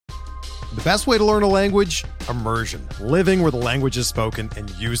The best way to learn a language? Immersion. Living where the language is spoken and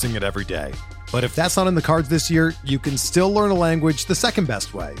using it every day. But if that's not in the cards this year, you can still learn a language the second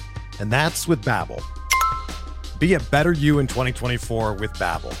best way, and that's with Babbel. Be a better you in 2024 with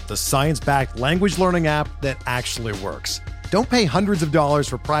Babbel, the science-backed language learning app that actually works. Don't pay hundreds of dollars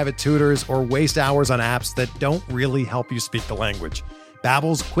for private tutors or waste hours on apps that don't really help you speak the language.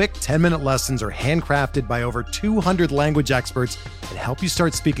 Babbel's quick 10-minute lessons are handcrafted by over 200 language experts and help you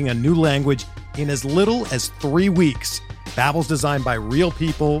start speaking a new language in as little as 3 weeks. Babbel's designed by real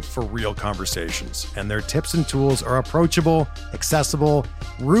people for real conversations, and their tips and tools are approachable, accessible,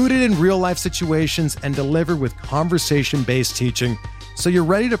 rooted in real-life situations, and delivered with conversation-based teaching, so you're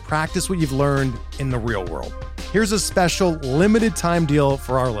ready to practice what you've learned in the real world. Here's a special limited-time deal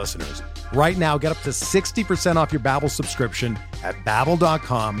for our listeners. Right now, get up to 60% off your Babbel subscription at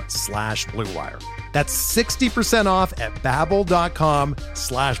babbel.com/Blue Wire. That's 60% off at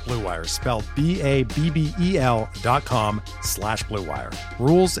babbel.com/Blue Wire, spelled BABBEL.com/Blue Wire.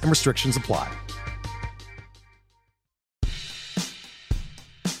 Rules and restrictions apply.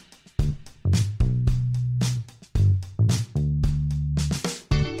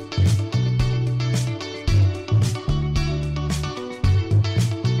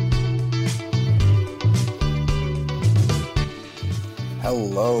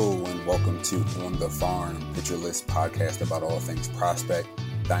 Hello and welcome to On the Farm, Pitcher List podcast about all things prospect,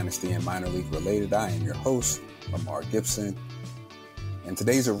 dynasty, and minor league related. I am your host, Lamar Gibson, and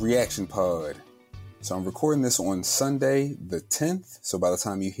today's a reaction pod. So I'm recording this on Sunday, the 10th. So by the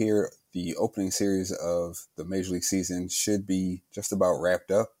time you hear, the opening series of the Major League season should be just about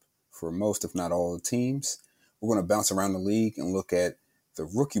wrapped up for most, if not all, the teams. We're going to bounce around the league and look at the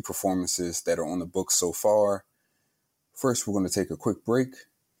rookie performances that are on the books so far. First, we're going to take a quick break,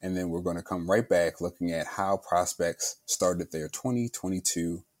 and then we're going to come right back looking at how prospects started their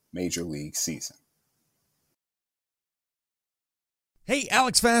 2022 Major League season. Hey,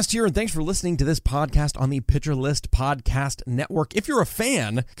 Alex Fast here, and thanks for listening to this podcast on the Pitcher List Podcast Network. If you're a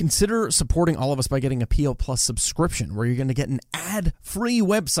fan, consider supporting all of us by getting a PL Plus subscription, where you're going to get an ad-free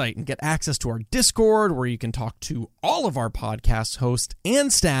website and get access to our Discord, where you can talk to all of our podcast hosts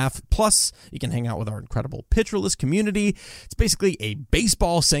and staff. Plus, you can hang out with our incredible Pitcher List community. It's basically a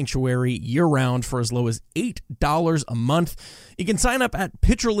baseball sanctuary year-round for as low as $8 a month. You can sign up at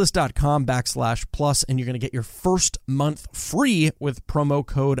pitcherlist.com/plus, and you're going to get your first month free with promo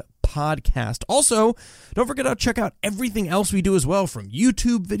code podcast. Also, don't forget to check out everything else we do as well, from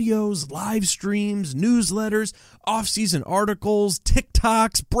YouTube videos, live streams, newsletters, off-season articles,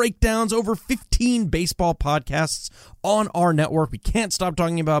 TikToks, breakdowns, over 15 baseball podcasts on our network. We can't stop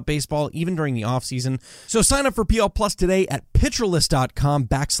talking about baseball even during the off-season. So sign up for PL Plus today at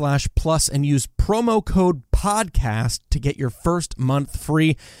pitcherlist.com/plus and use promo code podcast to get your first month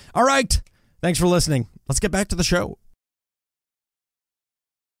free. All right. Thanks for listening. Let's get back to the show.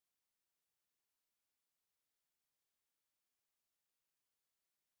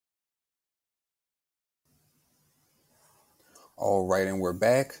 All right, and we're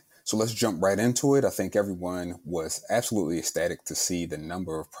back. So let's jump right into it. I think everyone was absolutely ecstatic to see the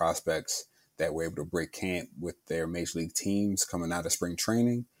number of prospects that were able to break camp with their major league teams coming out of spring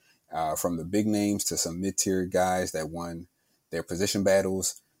training, from the big names to some mid-tier guys that won their position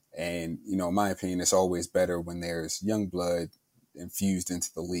battles. And, you know, in my opinion, it's always better when there's young blood infused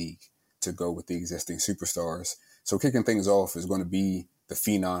into the league to go with the existing superstars. So kicking things off is going to be the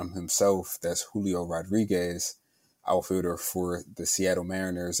phenom himself. That's Julio Rodriguez, outfielder for the Seattle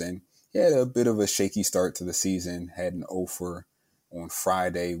Mariners, and he had a bit of a shaky start to the season, had an 0-for on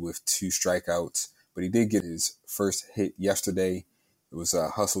Friday with 2 strikeouts, but he did get his first hit yesterday. It was a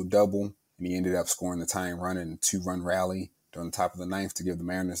hustle double, and he ended up scoring the tying run in a 2-run rally during the top of the ninth to give the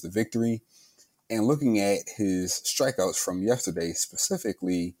Mariners the victory. And looking at his strikeouts from yesterday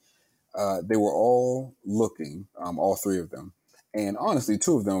specifically, they were all looking, all 3 of them. And honestly,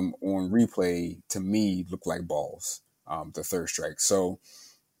 2 of them on replay, to me, look like balls, the third strike. So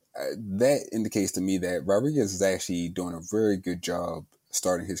that indicates to me that Rodriguez is actually doing a very good job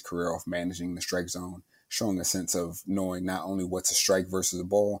starting his career off managing the strike zone, showing a sense of knowing not only what's a strike versus a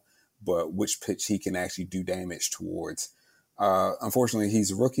ball, but which pitch he can actually do damage towards. Unfortunately,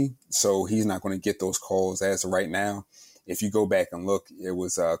 he's a rookie, so he's not going to get those calls as of right now. If you go back and look, it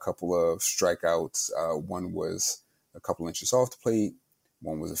was a couple of strikeouts. One was a couple inches off the plate.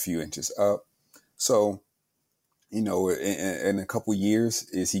 One was a few inches up. So, you know, in a couple years,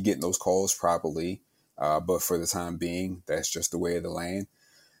 is he getting those calls? Probably. But for the time being, that's just the way of the land.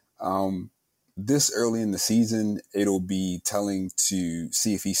 This early in the season, it'll be telling to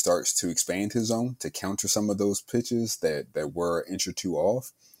see if he starts to expand his zone to counter some of those pitches that were an inch or 2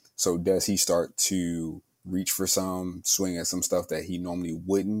 off. So does he start to reach for some, swing at some stuff that he normally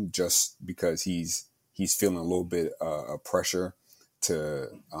wouldn't, just because he's feeling a little bit of pressure to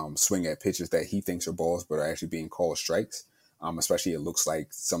swing at pitches that he thinks are balls but are actually being called strikes? Especially, it looks like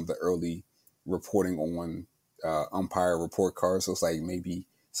some of the early reporting on umpire report cards looks like maybe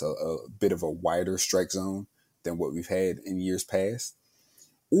it's a bit of a wider strike zone than what we've had in years past.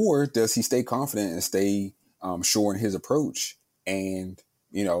 Or does he stay confident and stay sure in his approach? And,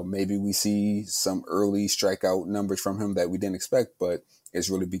 maybe we see some early strikeout numbers from him that we didn't expect, but it's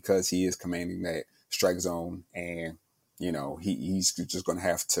really because he is commanding that strike zone, and, he's just going to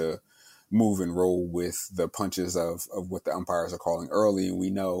have to move and roll with the punches of what the umpires are calling early. And we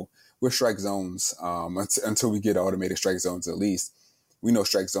know with strike zones, until we get automated strike zones, at least, we know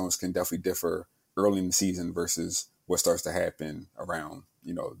strike zones can definitely differ early in the season versus what starts to happen around,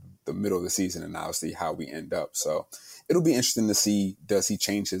 the middle of the season, and obviously how we end up. So it'll be interesting to see, does he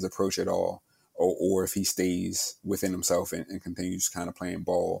change his approach at all, or if he stays within himself and continues kind of playing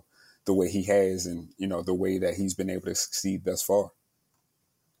ball the way he has, and, the way that he's been able to succeed thus far.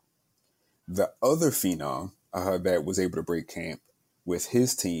 The other phenom that was able to break camp with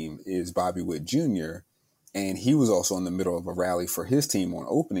his team is Bobby Witt Jr., and he was also in the middle of a rally for his team on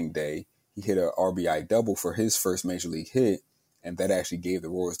opening day. He hit a RBI double for his first major league hit, and that actually gave the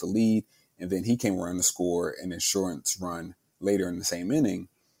Royals the lead. And then he came around to score an insurance run later in the same inning.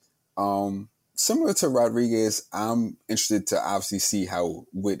 Similar to Rodriguez, I'm interested to obviously see how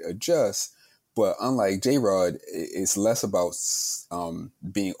Witt adjusts. But unlike J-Rod, it's less about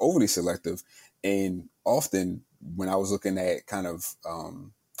being overly selective. And often when I was looking at kind of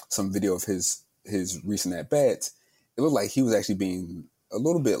some video of his recent at-bats, it looked like he was actually being a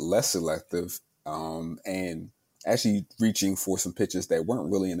little bit less selective and actually reaching for some pitches that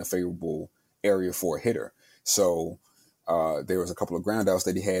weren't really in a favorable area for a hitter. So there was a couple of ground outs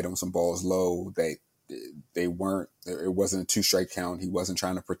that he had on some balls low that it wasn't a 2-strike count. He wasn't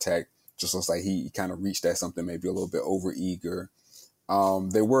trying to protect. Just looks like he kind of reached at something maybe a little bit over eager.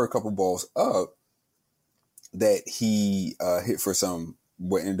 There were a couple balls up that he hit for some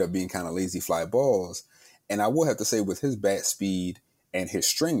what ended up being kind of lazy fly balls. And I will have to say, with his bat speed and his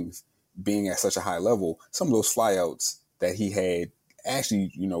strength being at such a high level, some of those flyouts that he had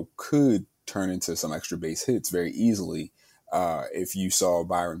actually, could turn into some extra base hits very easily. If you saw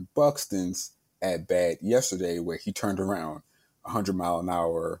Byron Buxton's at bat yesterday, where he turned around 100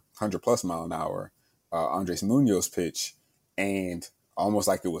 plus mile an hour, Andres Munoz pitch, and almost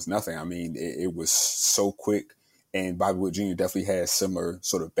like it was nothing. I mean, it was so quick. And Bobby Witt Jr. definitely has similar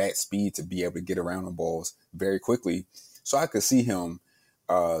sort of bat speed to be able to get around on balls very quickly. So I could see him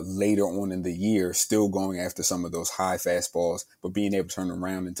later on in the year still going after some of those high fastballs, but being able to turn them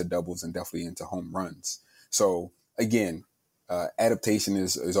around into doubles and definitely into home runs. So again, adaptation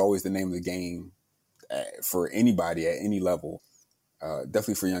is always the name of the game for anybody at any level.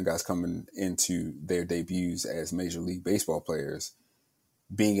 Definitely for young guys coming into their debuts as Major League Baseball players,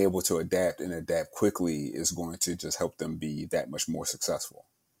 being able to adapt and adapt quickly is going to just help them be that much more successful.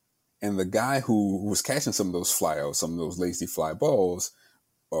 And the guy who was catching some of those flyouts, some of those lazy fly balls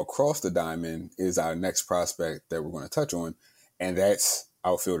across the diamond, is our next prospect that we're going to touch on. And that's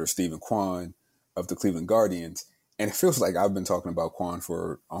outfielder Steven Kwan of the Cleveland Guardians. And it feels like I've been talking about Kwan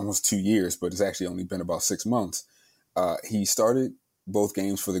for almost 2 years, but it's actually only been about 6 months. He started both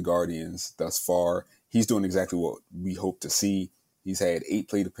games for the Guardians thus far. He's doing exactly what we hope to see. He's had 8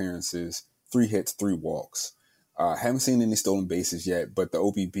 plate appearances, 3 hits, 3 walks. Haven't seen any stolen bases yet, but the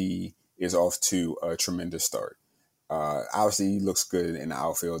OBP is off to a tremendous start. Obviously, he looks good in the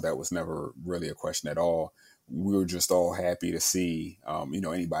outfield. That was never really a question at all. We were just all happy to see,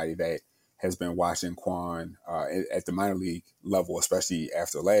 anybody that has been watching Kwan at the minor league level, especially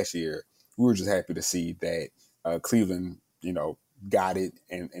after last year. We were just happy to see that Cleveland, got it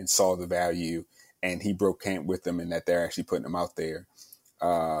and saw the value, and he broke camp with them, and that they're actually putting him out there.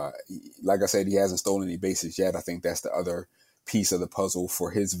 Like I said, he hasn't stolen any bases yet. I think that's the other piece of the puzzle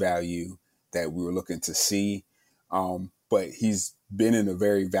for his value that we were looking to see. But he's been in a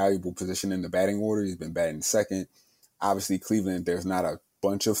very valuable position in the batting order. He's been batting second. Obviously, Cleveland, there's not a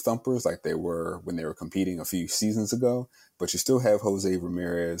bunch of thumpers like they were when they were competing a few seasons ago, but you still have Jose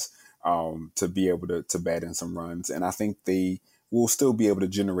Ramirez to be able to bat in some runs. And I think they will still be able to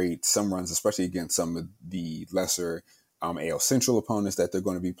generate some runs, especially against some of the lesser AL Central opponents that they're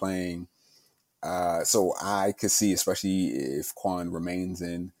going to be playing. So I could see, especially if Kwan remains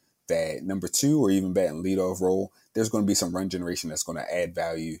in that number 2 or even batting leadoff role, there's going to be some run generation that's going to add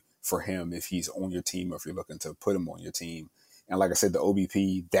value for him if he's on your team or if you're looking to put him on your team. And like I said, the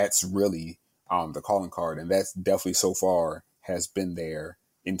OBP, that's really the calling card. And that's definitely so far has been there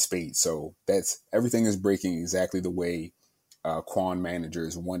in spades. So everything is breaking exactly the way Quan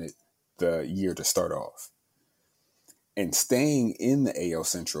managers wanted the year to start off. And staying in the AL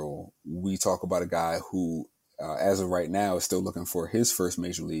Central, we talk about a guy who, as of right now, is still looking for his first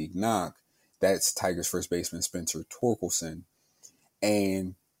major league knock. That's Tigers first baseman Spencer Torkelson.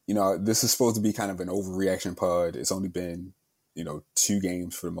 And, this is supposed to be kind of an overreaction pod. It's only been, 2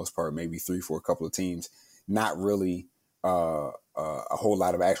 games for the most part, maybe 3 for a couple of teams. Not really a whole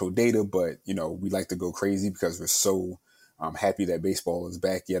lot of actual data, but, we like to go crazy because we're so happy that baseball is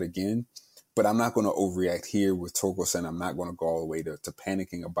back yet again. But I'm not going to overreact here with Torkelson. I'm not going to go all the way to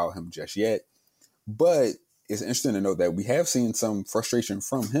panicking about him just yet. But it's interesting to note that we have seen some frustration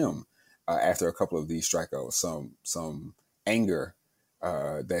from him after a couple of these strikeouts, some anger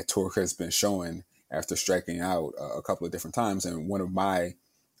that Torque has been showing after striking out a couple of different times. And one of my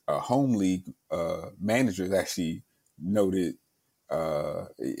home league managers actually noted,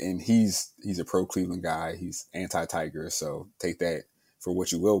 and he's a pro Cleveland guy. He's anti-Tiger, so take that for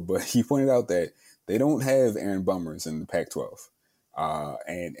what you will. But he pointed out that they don't have Aaron Bummers in the Pac-12.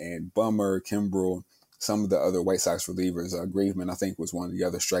 And Bummer, Kimbrel, some of the other White Sox relievers, Graveman, I think, was one of the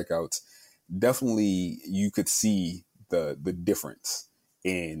other strikeouts. Definitely, you could see the difference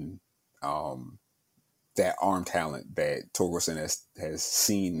in that arm talent that Torkelson has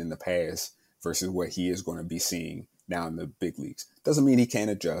seen in the past versus what he is going to be seeing now in the big leagues. Doesn't mean he can't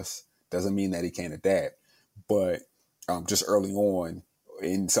adjust. Doesn't mean that he can't adapt. But just early on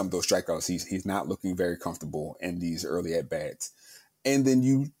in some of those strikeouts, he's not looking very comfortable in these early at-bats. And then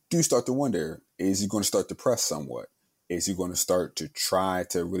you do start to wonder, is he going to start to press somewhat? Is he going to start to try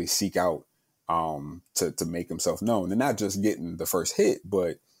to really seek out to make himself known? And not just getting the first hit,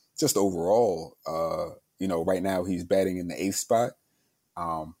 but just overall, right now he's batting in the 8th spot.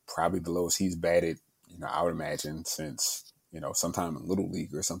 Probably the lowest he's batted, I would imagine since, sometime in Little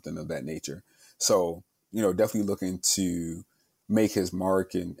League or something of that nature. So, definitely looking to make his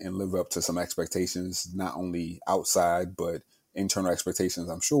mark and live up to some expectations, not only outside, but internal expectations,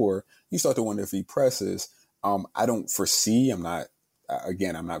 I'm sure. You start to wonder if he presses. I don't foresee, I'm not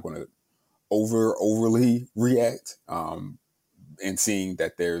going to overly react and seeing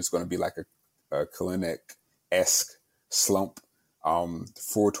that there's going to be like a Kalenic-esque slump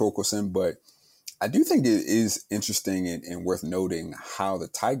for Torkelson. But I do think it is interesting and worth noting how the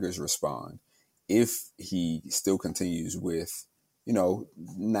Tigers respond if he still continues with,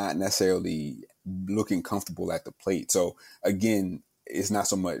 not necessarily looking comfortable at the plate. So again, it's not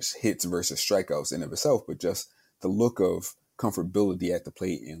so much hits versus strikeouts in of itself, but just the look of comfortability at the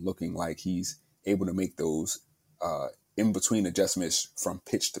plate and looking like he's able to make those in-between adjustments from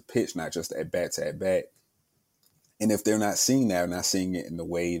pitch to pitch, not just at bat to at bat. And if they're not seeing that, or not seeing it in the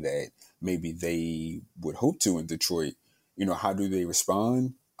way that maybe they would hope to in Detroit, how do they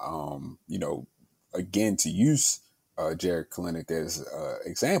respond? Again, to use Jarred Kelenic as an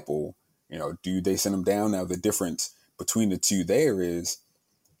example, do they send him down? Now, the difference between the two there is,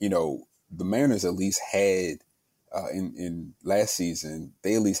 the Mariners at least had in last season,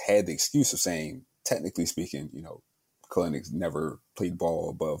 they at least had the excuse of saying, technically speaking, Kelenic never played ball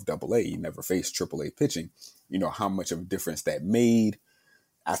above AA. He never faced AAA pitching. How much of a difference that made,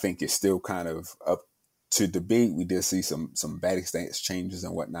 I think is still kind of up to debate. We did see some batting stance changes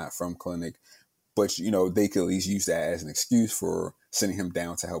and whatnot from Kelenic, but, they could at least use that as an excuse for sending him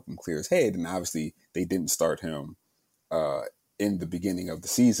down to help him clear his head. And obviously they didn't start him in the beginning of the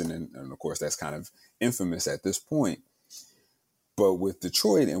season. And of course, that's kind of infamous at this point. But with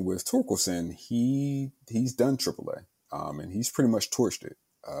Detroit and with Torkelson, he's done AAA. And he's pretty much torched it.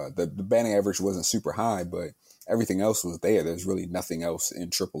 The batting average wasn't super high, but everything else was there. There's really nothing else in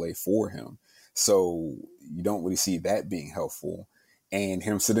AAA for him. So you don't really see that being helpful. And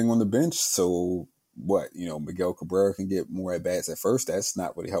him sitting on the bench, so what? Miguel Cabrera can get more at-bats at first. That's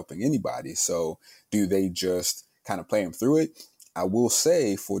not really helping anybody. So do they just kind of play him through it? I will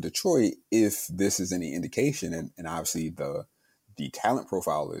say for Detroit, if this is any indication, and obviously the talent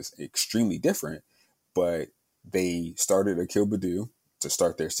profile is extremely different, but they started Akil Baddoo to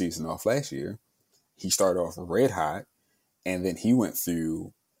start their season off last year. He started off red hot, and then he went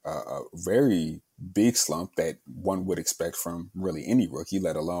through a very big slump that one would expect from really any rookie,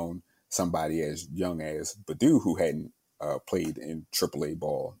 let alone somebody as young as Baddoo, who hadn't played in AAA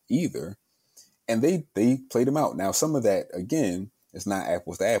ball either. And they played him out. Now, some of that, again, is not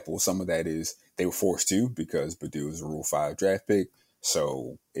apples to apples. Some of that is they were forced to because Baddoo is a Rule 5 draft pick,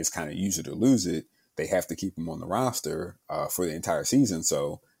 so it's kind of use it or lose it. They have to keep him on the roster for the entire season,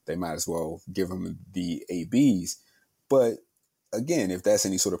 so they might as well give him the ABs. But again, if that's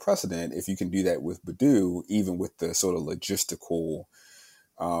any sort of precedent, if you can do that with Baddoo, even with the sort of logistical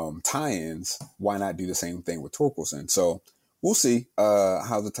tie-ins, why not do the same thing with Torkelson? So we'll see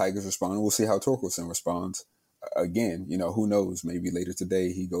how the Tigers respond. We'll see how Torkelson responds. Again, who knows? Maybe later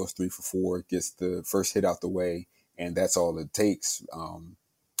today he goes 3 for 4, gets the first hit out the way, and that's all it takes.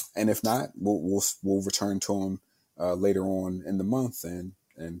 And if not, we'll return to him later on in the month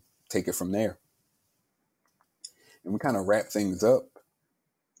and take it from there. And we kind of wrap things up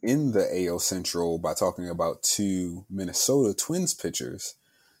in the AL Central by talking about 2 Minnesota Twins pitchers.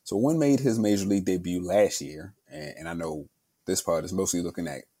 So one made his major league debut last year, and I know this part is mostly looking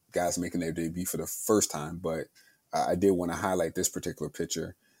at guys making their debut for the first time, but I did want to highlight this particular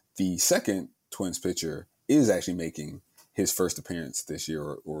pitcher. The second Twins pitcher is actually making his first appearance this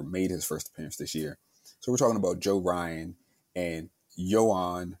year, or made his first appearance this year. So we're talking about Joe Ryan and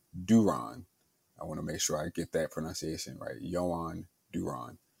Jhoan Duran. I want to make sure I get that pronunciation right. Jhoan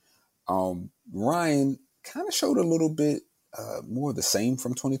Duran. Ryan kind of showed a little bit more of the same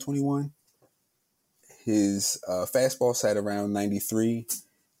from 2021. His fastball sat around 93.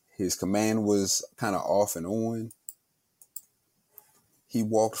 His command was kind of off and on. He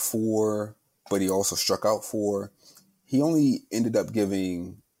walked 4, but he also struck out 4. He only ended up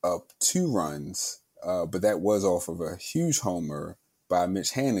giving up 2 runs, but that was off of a huge homer by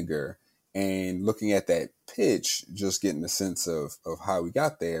Mitch Haniger. And looking at that pitch, just getting a sense of how we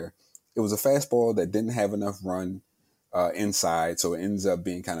got there, it was a fastball that didn't have enough run inside, so it ends up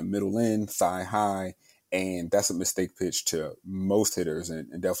being kind of middle in, thigh high, and that's a mistake pitch to most hitters,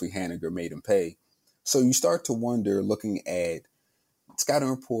 and definitely Haniger made him pay. So you start to wonder, looking at scouting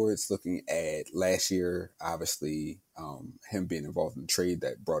reports, looking at last year, obviously him being involved in the trade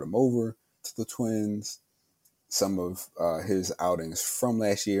that brought him over to the Twins, some of his outings from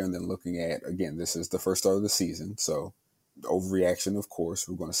last year, and then looking at, again, this is the first start of the season, so overreaction, of course,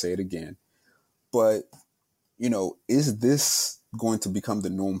 we're going to say it again. But, is this going to become the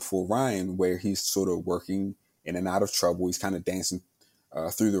norm for Ryan, where he's sort of working in and out of trouble? He's kind of dancing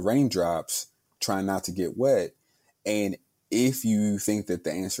through the raindrops, trying not to get wet. And if you think that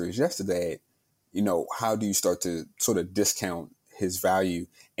the answer is yes to that, how do you start to sort of discount his value?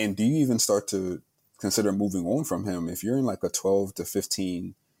 And do you even start to consider moving on from him? If you're in like a 12 to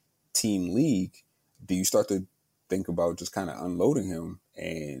 15 team league, do you start to think about just kind of unloading him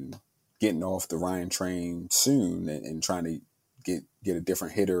and getting off the Ryan train soon and trying to get a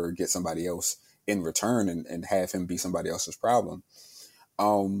different hitter or get somebody else in return and have him be somebody else's problem?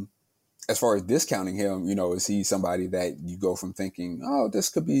 As far as discounting him, is he somebody that you go from thinking, oh, this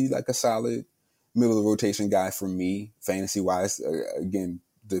could be like a solid middle of the rotation guy for me, fantasy wise, again,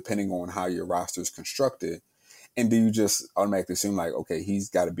 depending on how your roster is constructed? And do you just automatically assume like, okay, he's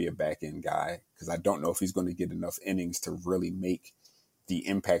got to be a back end guy, because I don't know if he's going to get enough innings to really make the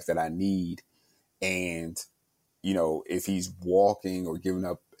impact that I need? And, if he's walking or giving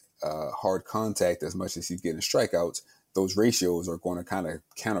up hard contact as much as he's getting strikeouts, those ratios are going to kind of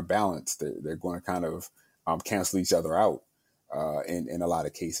counterbalance. They're going to kind of cancel each other out in a lot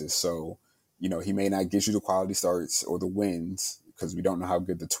of cases. So, he may not get you the quality starts or the wins, because we don't know how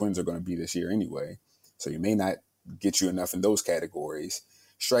good the Twins are going to be this year anyway. So he may not get you enough in those categories.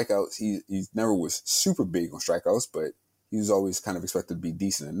 Strikeouts, he never was super big on strikeouts, but he was always kind of expected to be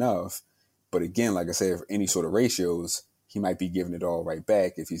decent enough. But again, like I said, for any sort of ratios, he might be giving it all right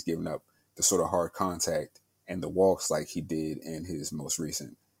back if he's giving up the sort of hard contact and the walks like he did in his most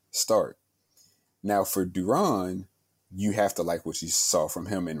recent start. Now for Duran, you have to like what you saw from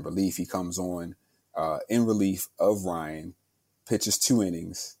him in relief. He comes on in relief of Ryan, pitches 2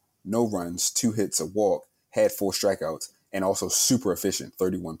 innings, no runs, 2 hits, a walk, had 4 strikeouts, and also super efficient,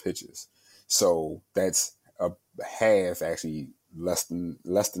 31 pitches. So that's a half, actually less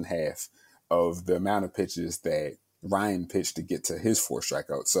than half of the amount of pitches that Ryan pitched to get to his 4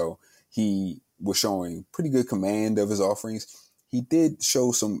 strikeouts. So he was showing pretty good command of his offerings. He did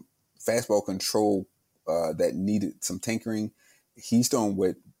show some fastball control that needed some tinkering. He's throwing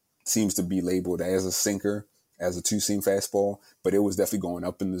what seems to be labeled as a sinker, as a 2-seam fastball, but it was definitely going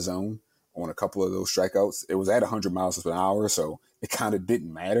up in the zone on a couple of those strikeouts. It was at 100 miles per hour, so it kind of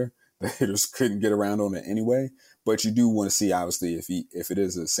didn't matter. The hitters couldn't get around on it anyway. But you do want to see, obviously, if it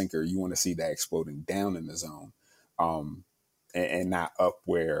is a sinker, you want to see that exploding down in the zone, and not up,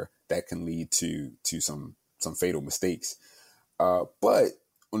 where that can lead to some fatal mistakes. But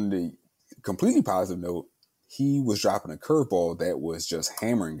on the completely positive note, he was dropping a curveball that was just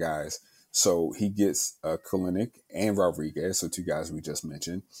hammering guys. So he gets Kalinick and Rodriguez, so 2 guys we just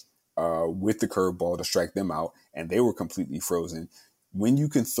mentioned, with the curveball to strike them out, and they were completely frozen. When you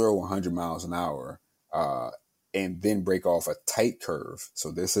can throw 100 miles an hour and then break off a tight curve,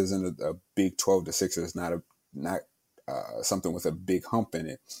 so this isn't a big 12 to 6, it's not something with a big hump in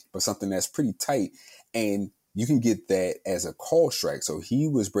it, but something that's pretty tight. And you can get that as a call strike. So he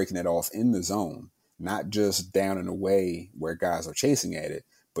was breaking it off in the zone, not just down and away where guys are chasing at it,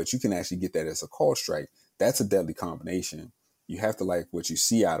 but you can actually get that as a call strike. That's a deadly combination. You have to like what you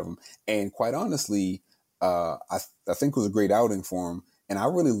see out of him. And quite honestly, I think it was a great outing for him. And I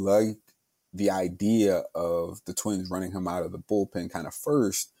really like the idea of the Twins running him out of the bullpen kind of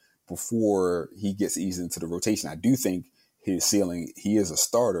first before he gets eased into the rotation. I do think his ceiling, he is a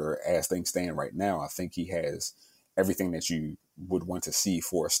starter as things stand right now. I think he has everything that you would want to see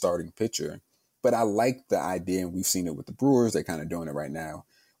for a starting pitcher. But I like the idea, and we've seen it with the Brewers. They're kind of doing it right now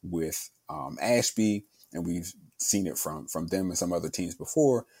with Ashby, and we've seen it from them and some other teams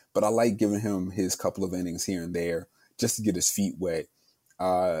before. But I like giving him his couple of innings here and there just to get his feet wet.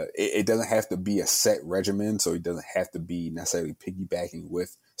 It doesn't have to be a set regimen, so he doesn't have to be necessarily piggybacking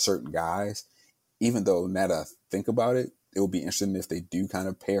with certain guys. Even though now that I think about it, it will be interesting if they do kind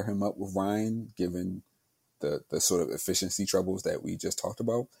of pair him up with Ryan, given the sort of efficiency troubles that we just talked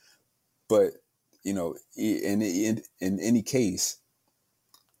about. But, you know, in any case,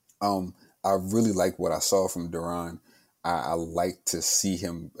 I really like what I saw from Duran. I like to see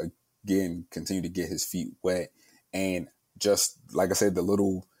him, again, continue to get his feet wet. And just like I said, the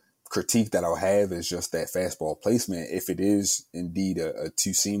little critique that I'll have is just that fastball placement. If it is indeed a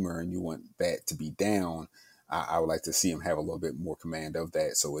two-seamer and you want that to be down, I would like to see him have a little bit more command of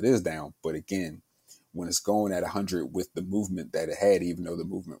that. So it is down. But again, when it's going at 100 with the movement that it had, even though the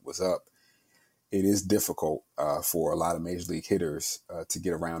movement was up, it is difficult for a lot of major league hitters to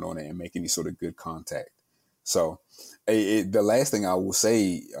get around on it and make any sort of good contact. So the last thing I will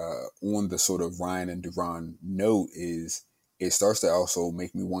say on the sort of Ryan and Duran note is it starts to also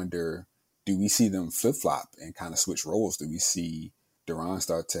make me wonder, do we see them flip-flop and kind of switch roles? Do we see Duran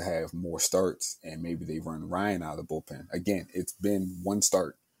start to have more starts and maybe they run Ryan out of the bullpen? Again, it's been one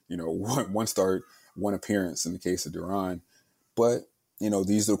start, one start, one appearance in the case of Duran. But,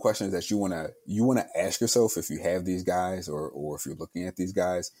 these are the questions that you want to ask yourself if you have these guys or if you're looking at these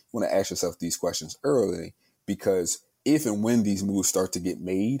guys. You want to ask yourself these questions early, because if and when these moves start to get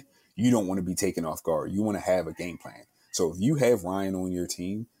made, you don't want to be taken off guard. You want to have a game plan. So if you have Ryan on your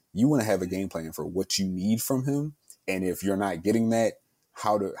team, you want to have a game plan for what you need from him. And if you're not getting that,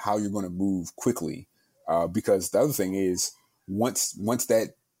 how you're going to move quickly. Because the other thing is, once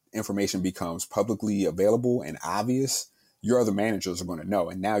that information becomes publicly available and obvious, your other managers are going to know.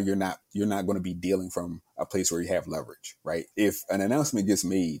 And now you're not going to be dealing from a place where you have leverage, right? If an announcement gets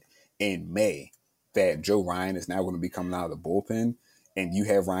made in May that Joe Ryan is now going to be coming out of the bullpen and you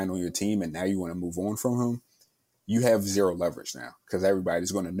have Ryan on your team and now you want to move on from him, you have zero leverage now, because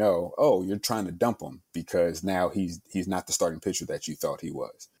everybody's going to know, oh, you're trying to dump him because now he's not the starting pitcher that you thought he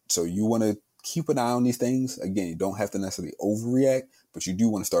was. So you want to keep an eye on these things. Again, you don't have to necessarily overreact, but you do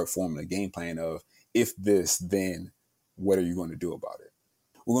want to start forming a game plan of, if this, then what are you going to do about it?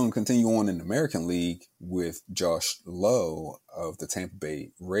 We're going to continue on in the American League with Josh Lowe of the Tampa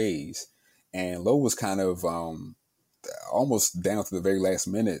Bay Rays. And Lowe was kind of almost down to the very last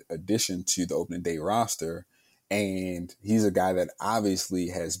minute addition to the opening day roster. And he's a guy that obviously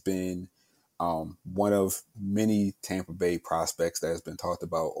has been one of many Tampa Bay prospects that has been talked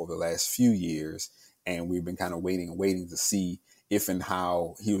about over the last few years. And we've been kind of waiting to see if and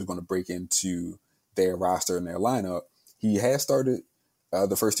how he was going to break into their roster and their lineup. He has started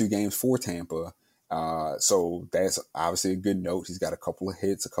the first two games for Tampa. So that's obviously a good note. He's got a couple of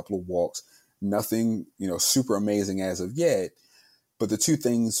hits, a couple of walks, nothing, super amazing as of yet. But the two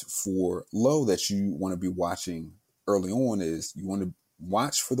things for Lowe that you want to be watching early on is you want to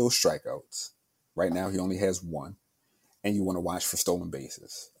watch for those strikeouts. Right now, he only has one. And you want to watch for stolen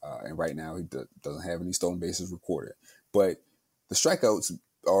bases. And right now, he doesn't have any stolen bases recorded. But the strikeouts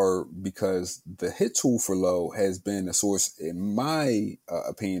are because the hit tool for Lowe has been a source, in my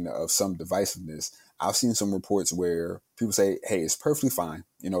opinion, of some divisiveness. I've seen some reports where people say, hey, it's perfectly fine.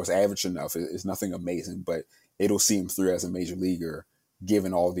 It's average enough. It's nothing amazing, but it'll see him through as a major leaguer,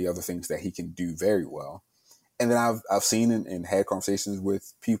 given all the other things that he can do very well. And then I've seen and had conversations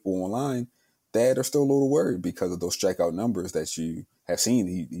with people online that are still a little worried because of those strikeout numbers that you have seen.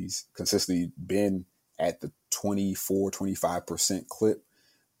 He's consistently been at the 24-25% clip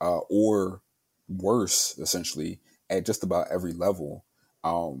or worse, essentially, at just about every level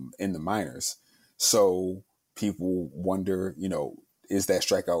in the minors. So people wonder, is that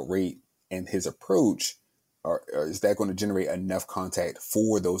strikeout rate and his approach, or is that going to generate enough contact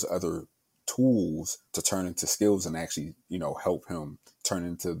for those other tools to turn into skills and actually, help him turn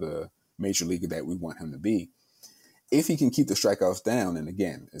into the major leaguer that we want him to be? If he can keep the strikeouts down, and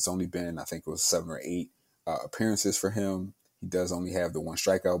again, it's only been, I think it was 7 or 8 appearances for him. He does only have the one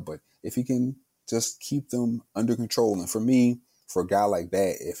strikeout, but if he can just keep them under control, and for me, for a guy like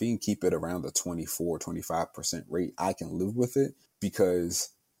that, if he can keep it around the 24-25% rate, I can live with it, because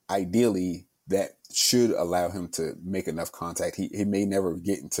ideally that should allow him to make enough contact. He may never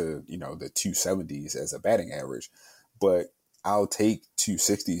get into, the 270s as a batting average, but I'll take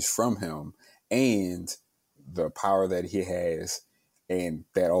 260s from him, and the power that he has. And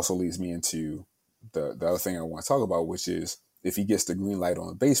that also leads me into the other thing I want to talk about, which is if he gets the green light on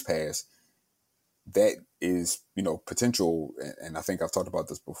the base pass, that is, potential. And I think I've talked about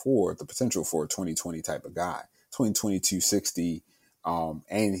this before, the potential for a 2020 type of guy, 2020, 260.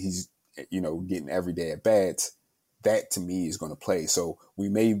 And he's, getting everyday at bats. That to me is going to play. So we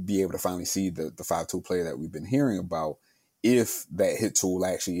may be able to finally see the 5-tool player that we've been hearing about, if that hit tool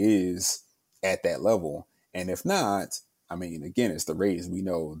actually is at that level. And if not, I mean, again, it's the Rays. We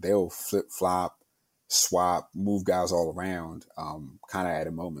know they'll flip, flop, swap, move guys all around, kind of at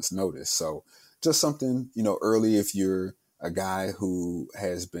a moment's notice. So just something, early, if you're a guy who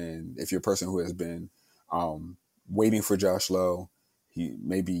has been, if you're a person who has been waiting for Josh Lowe, he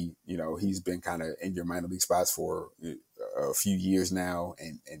maybe, he's been kind of in your minor league spots for a few years now.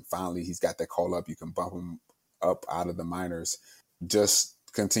 And finally he's got that call up. You can bump him up out of the minors. Just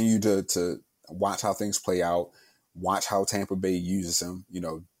continue to watch how things play out. Watch how Tampa Bay uses him.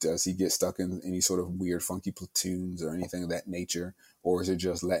 Does he get stuck in any sort of weird, funky platoons or anything of that nature? Or is it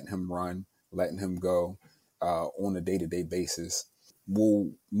just letting him run, letting him go on a day-to-day basis?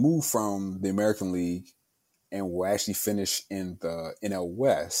 We'll move from the American League and we'll actually finish in the NL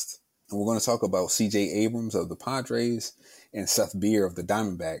West. And we're going to talk about C.J. Abrams of the Padres and Seth Beer of the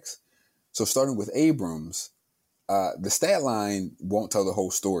Diamondbacks. So starting with Abrams, the stat line won't tell the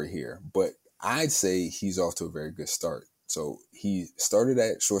whole story here, but I'd say he's off to a very good start. So he started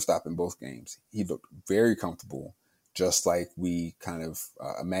at shortstop in both games. He looked very comfortable, just like we kind of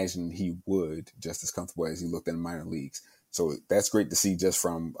imagined he would, just as comfortable as he looked in the minor leagues. So that's great to see, just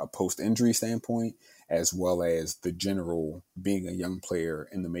from a post-injury standpoint, as well as the general being a young player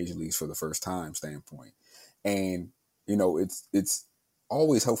in the major leagues for the first time standpoint. And, it's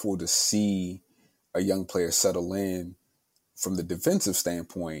always helpful to see a young player settle in from the defensive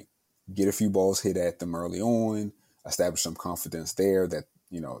standpoint, get a few balls hit at them early on, establish some confidence there that,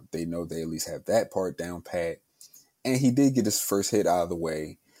 they know they at least have that part down pat. And he did get his first hit out of the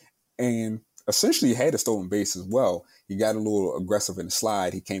way and essentially had a stolen base as well. He got a little aggressive in the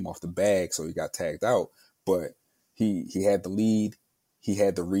slide. He came off the bag, so he got tagged out. But he had the lead. He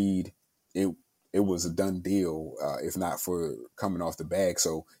had the read. It was a done deal, if not for coming off the bag.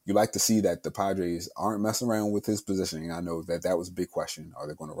 So you like to see that the Padres aren't messing around with his positioning. I know that was a big question. Are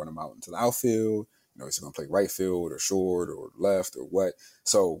they going to run him out into the outfield? Is he going to play right field or short or left or what?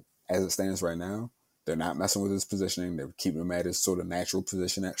 So as it stands right now, they're not messing with his positioning. They're keeping him at his sort of natural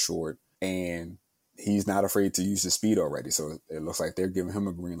position at short. And he's not afraid to use his speed already. So it looks like they're giving him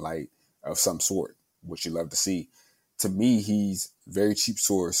a green light of some sort, which you love to see. To me, he's a very cheap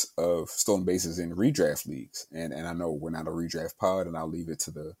source of stolen bases in redraft leagues. And I know we're not a redraft pod, and I'll leave it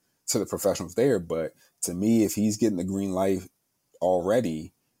to the professionals there. But to me, if he's getting the green light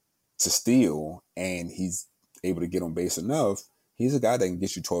already to steal and he's able to get on base enough, he's a guy that can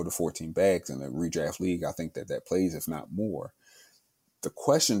get you 12 to 14 bags in a redraft league. I think that plays, if not more. The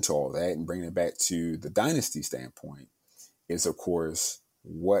question to all that, and bringing it back to the dynasty standpoint, is, of course,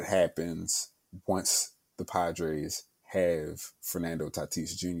 what happens once the Padres have Fernando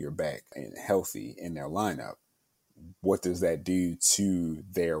Tatis Jr. back and healthy in their lineup. What does that do to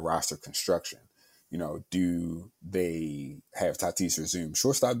their roster construction? Do they have Tatis resume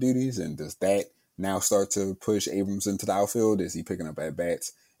shortstop duties? And does that now start to push Abrams into the outfield? Is he picking up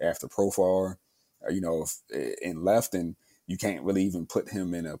at-bats after Profar, in left? And you can't really even put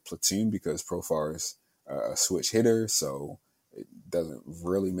him in a platoon because Profar is a switch hitter. So it doesn't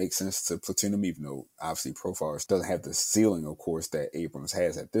really make sense to platoon him, even though obviously Profar doesn't have the ceiling, of course, that Abrams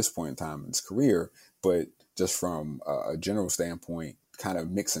has at this point in time in his career. But just from a general standpoint, kind of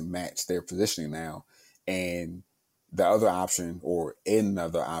mix and match their positioning now. And the other option, or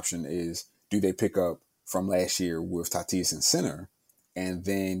another option, is do they pick up from last year with Tatis in center and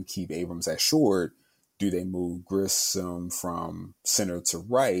then keep Abrams at short? Do they move Grissom from center to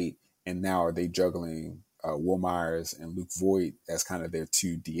right? And now are they juggling Will Myers and Luke Voit as kind of their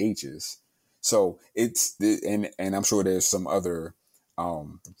two DHs? So and I'm sure there's some other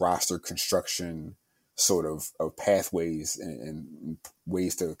roster construction sort of pathways and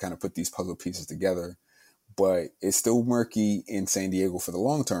ways to kind of put these puzzle pieces together. But it's still murky in San Diego for the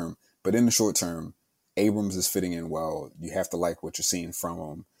long term. But in the short term, Abrams is fitting in well. You have to like what you're seeing from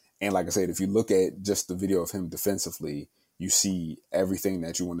him. And like I said, if you look at just the video of him defensively, you see everything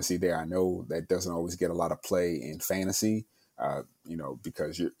that you want to see there. I know that doesn't always get a lot of play in fantasy,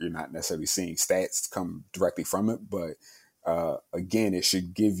 because you're not necessarily seeing stats come directly from it. But again, it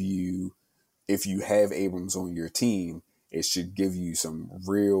should give you, if you have Abrams on your team, it should give you some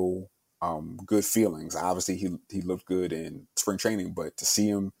real good feelings. Obviously, he looked good in spring training, but to see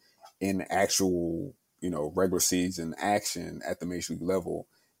him in actual, regular season action at the major league level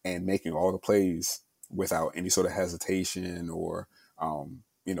and making all the plays without any sort of hesitation or,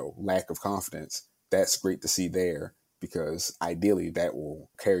 lack of confidence, that's great to see there, because ideally that will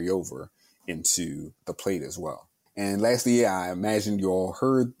carry over into the plate as well. And lastly, I imagine you all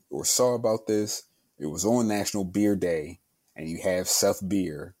heard or saw about this. It was on National Beer Day, and you have Seth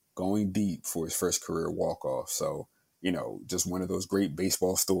Beer going deep for his first career walk-off. So, just one of those great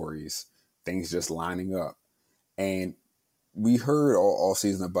baseball stories, things just lining up. And we heard all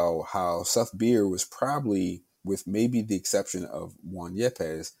season about how Seth Beer was probably, with maybe the exception of Juan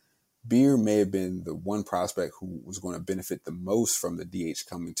Yepez, Beer may have been the one prospect who was going to benefit the most from the DH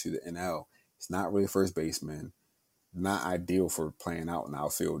coming to the NL. He's not really a first baseman, not ideal for playing out in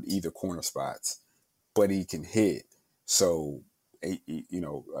outfield, either corner spots, but he can hit. So,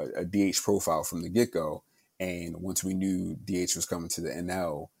 a DH profile from the get-go. And once we knew DH was coming to the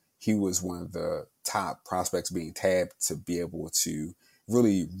NL, he was one of the top prospects being tabbed to be able to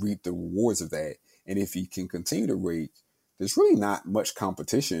really reap the rewards of that. And if he can continue to rake, there's really not much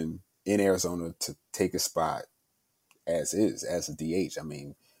competition in Arizona to take a spot as a DH. I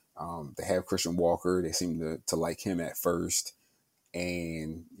mean, they have Christian Walker. They seem to like him at first.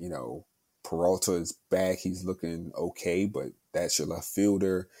 And, Peralta is back. He's looking okay, but that's your left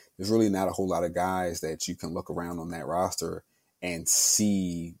fielder. There's really not a whole lot of guys that you can look around on that roster and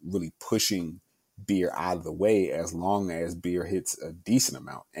see really pushing Beer out of the way, as long as Beer hits a decent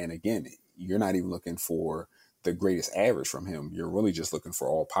amount. And again, you're not even looking for the greatest average from him. You're really just looking for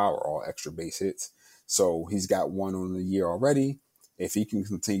all power, all extra base hits. So he's got one on the year already. If he can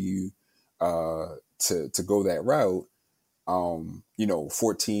continue to go that route,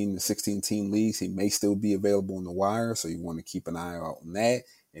 14 to 16 team leagues, he may still be available on the wire. So you want to keep an eye out on that.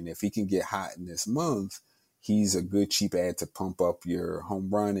 And if he can get hot in this month, he's a good cheap ad to pump up your home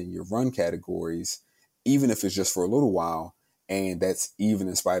run and your run categories, even if it's just for a little while. And that's even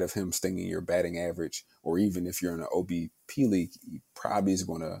in spite of him stinging your batting average, or even if you're in an OBP league, he probably is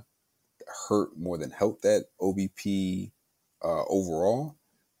going to hurt more than help that OBP overall.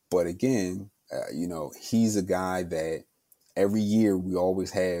 But again, he's a guy that every year we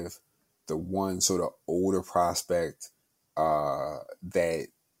always have the one sort of older prospect that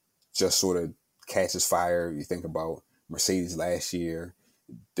just sort of catches fire. You think about Mercedes last year.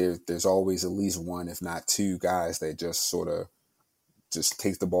 There's always at least one, if not two, guys that just sort of just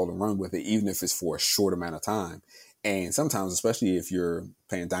takes the ball and run with it, even if it's for a short amount of time. And sometimes, especially if you're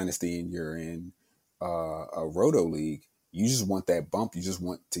playing Dynasty and you're in a Roto league, you just want that bump. You just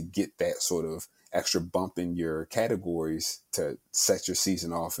want to get that sort of extra bump in your categories to set your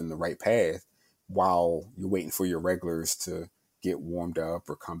season off in the right path while you're waiting for your regulars to get warmed up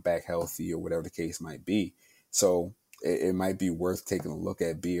or come back healthy or whatever the case might be. So it might be worth taking a look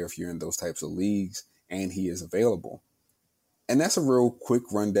at Beer if you're in those types of leagues and he is available. And that's a real quick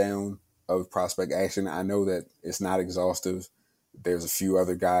rundown of prospect action. I know that it's not exhaustive. There's a few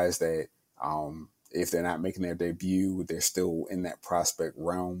other guys that, if they're not making their debut, they're still in that prospect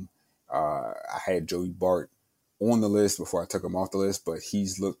realm. I had Joey Bart on the list before I took him off the list, but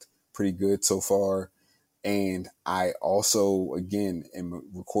he's looked pretty good so far. And I also, again, am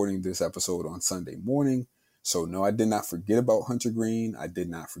recording this episode on Sunday morning. So no, I did not forget about Hunter Green. I did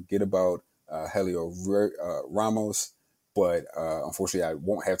not forget about Helio Ramos. But unfortunately, I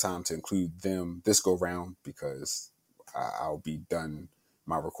won't have time to include them this go round because I'll be done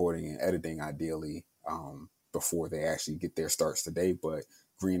my recording and editing ideally before they actually get their starts today. But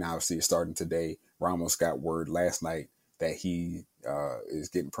Green obviously is starting today. Ramos got word last night that he is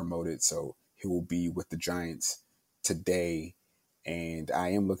getting promoted, so he will be with the Giants today. And I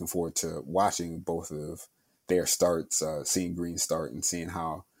am looking forward to watching both of their starts, seeing Green start and seeing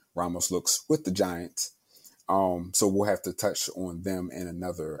how Ramos looks with the Giants. So we'll have to touch on them in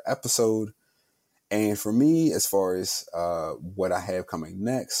another episode. And for me, as far as what I have coming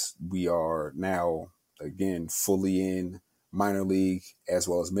next, we are now, again, fully in minor league as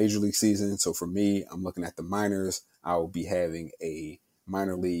well as major league season. So for me, I'm looking at the minors. I will be having a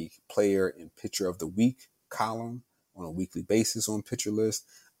minor league player and pitcher of the week column on a weekly basis on Pitcher List.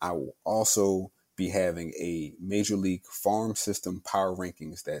 I will also be having a major league farm system power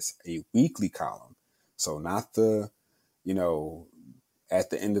rankings. That's a weekly column. So not the, at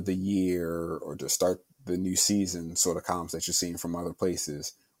the end of the year or to start the new season sort of columns that you're seeing from other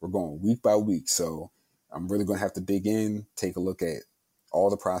places. We're going week by week. So I'm really going to have to dig in, take a look at all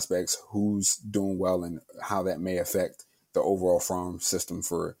the prospects, who's doing well, and how that may affect the overall farm system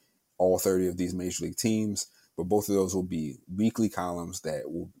for all 30 of these major league teams. But both of those will be weekly columns that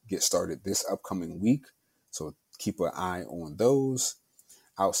will get started this upcoming week. So keep an eye on those.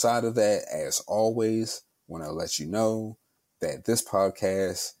 Outside of that, as always, want to let you know that this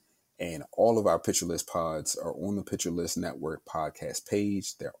podcast and all of our Pitcher List pods are on the Pitcher List Network podcast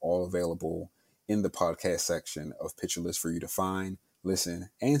page. They're all available in the podcast section of Pitcher List for you to find, listen,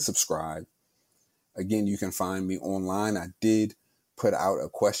 and subscribe. Again, you can find me online. I did put out a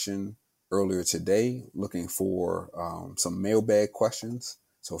question earlier today looking for some mailbag questions.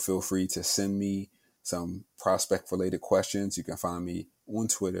 So feel free to send me some prospect-related questions. You can find me on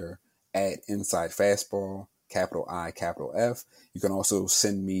Twitter at Inside Fastball, capital I, capital F. You can also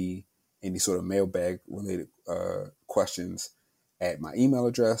send me any sort of mailbag-related questions at my email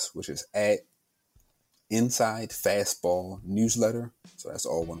address, which is at Inside Fastball Newsletter. So that's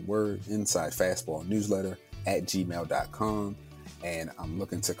all one word, Inside Fastball Newsletter at gmail.com. And I'm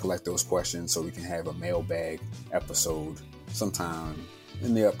looking to collect those questions so we can have a mailbag episode sometime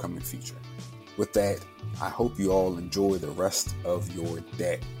in the upcoming future. With that, I hope you all enjoy the rest of your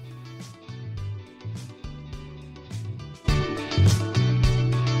day.